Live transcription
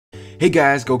Hey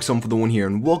guys, GameStop for the one here,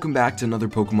 and welcome back to another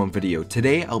Pokemon video.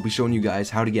 Today, I'll be showing you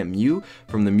guys how to get Mew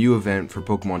from the Mew Event for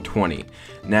Pokemon 20.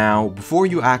 Now, before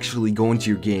you actually go into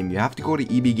your game, you have to go to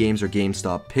EB Games or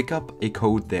GameStop, pick up a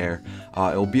code there.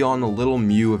 It'll be on the little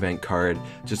Mew Event card.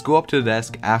 Just go up to the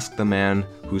desk, ask the man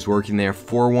who's working there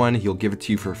for one, he'll give it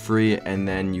to you for free, and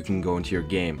then you can go into your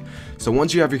game. So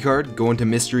once you have your card, go into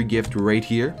Mystery Gift right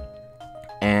here.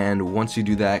 And once you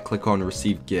do that, click on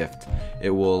Receive Gift. It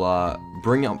will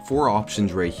bring up 4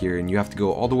 options right here, and you have to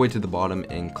go all the way to the bottom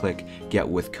and click Get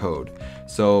with Code.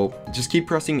 So just keep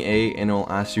pressing A and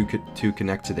it'll ask you to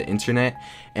connect to the internet.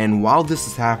 And while this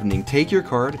is happening, take your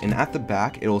card, and at the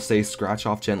back it'll say scratch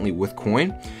off gently with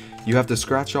coin. You have to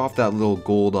scratch off that little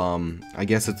gold, I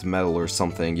guess it's metal or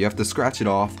something. You have to scratch it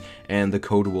off and the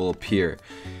code will appear.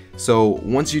 So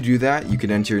once you do that, you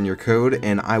can enter in your code,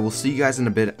 and I will see you guys in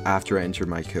a bit after I enter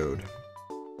my code.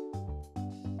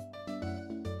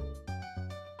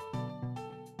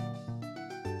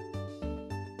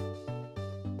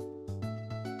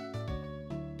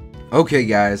 Okay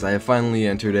guys, I have finally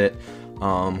entered it.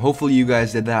 Hopefully you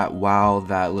guys did that while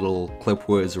that little clip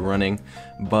was running.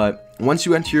 But once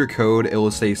you enter your code, it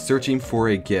will say searching for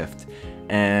a gift.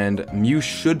 And Mew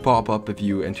should pop up if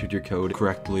you entered your code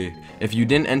correctly. If you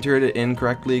didn't enter it in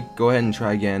correctly, go ahead and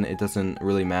try again. It doesn't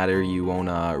really matter. You won't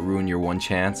ruin your one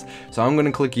chance. So I'm going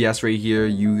to click yes right here.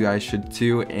 You guys should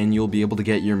too, and you'll be able to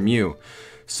get your Mew.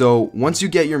 So once you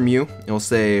get your Mew, it'll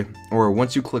say, or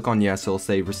once you click on yes, it'll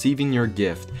say receiving your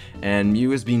gift, and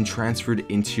Mew is being transferred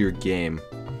into your game.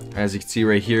 As you can see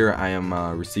right here, I am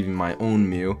receiving my own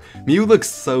Mew. Mew looks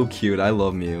so cute. I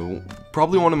love Mew.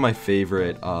 Probably one of my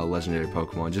favorite legendary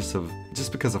Pokemon,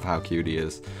 just because of how cute he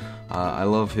is. I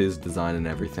love his design and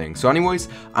everything. So anyways,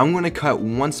 I'm going to cut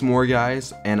once more,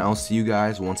 guys, and I'll see you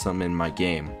guys once I'm in my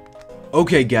game.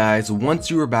 Okay guys, once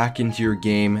you are back into your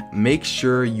game, make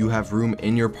sure you have room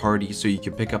in your party so you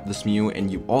can pick up this Mew, and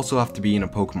you also have to be in a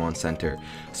Pokemon Center.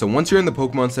 So once you're in the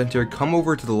Pokemon Center, come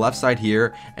over to the left side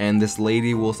here, and this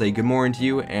lady will say good morning to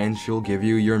you, and she'll give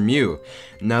you your Mew.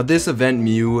 Now this event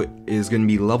Mew is going to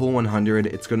be level 100,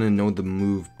 it's going to know the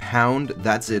move Pound,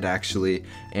 that's it actually,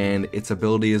 and its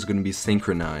ability is going to be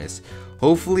synchronized.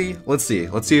 Hopefully, let's see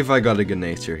if I got a good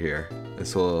nature here.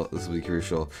 This will be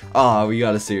crucial. Ah, we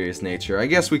got a serious nature. I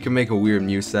guess we can make a weird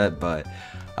Mew set, but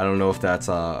I don't know if that's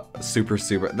super.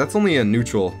 That's only a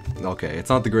neutral. Okay,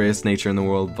 it's not the greatest nature in the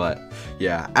world, but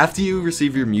yeah. After you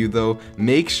receive your Mew though,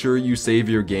 make sure you save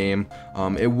your game.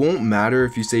 It won't matter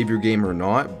if you save your game or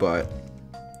not, but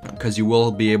because you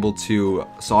will be able to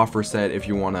soft reset if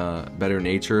you want a better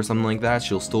nature or something like that.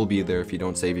 She'll still be there if you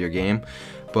don't save your game.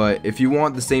 But if you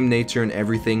want the same nature and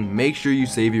everything, make sure you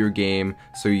save your game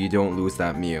so you don't lose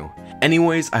that Mew.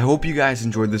 Anyways, I hope you guys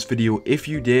enjoyed this video. If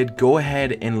you did, go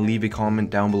ahead and leave a comment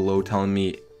down below telling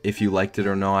me if you liked it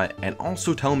or not, and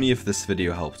also tell me if this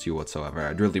video helped you whatsoever.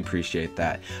 I'd really appreciate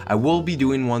that. I will be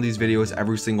doing one of these videos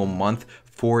every single month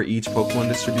for each Pokemon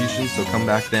distribution, so come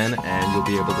back then and you'll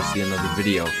be able to see another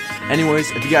video. Anyways,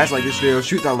 if you guys like this video,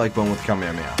 shoot that like button with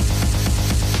Kamehameha.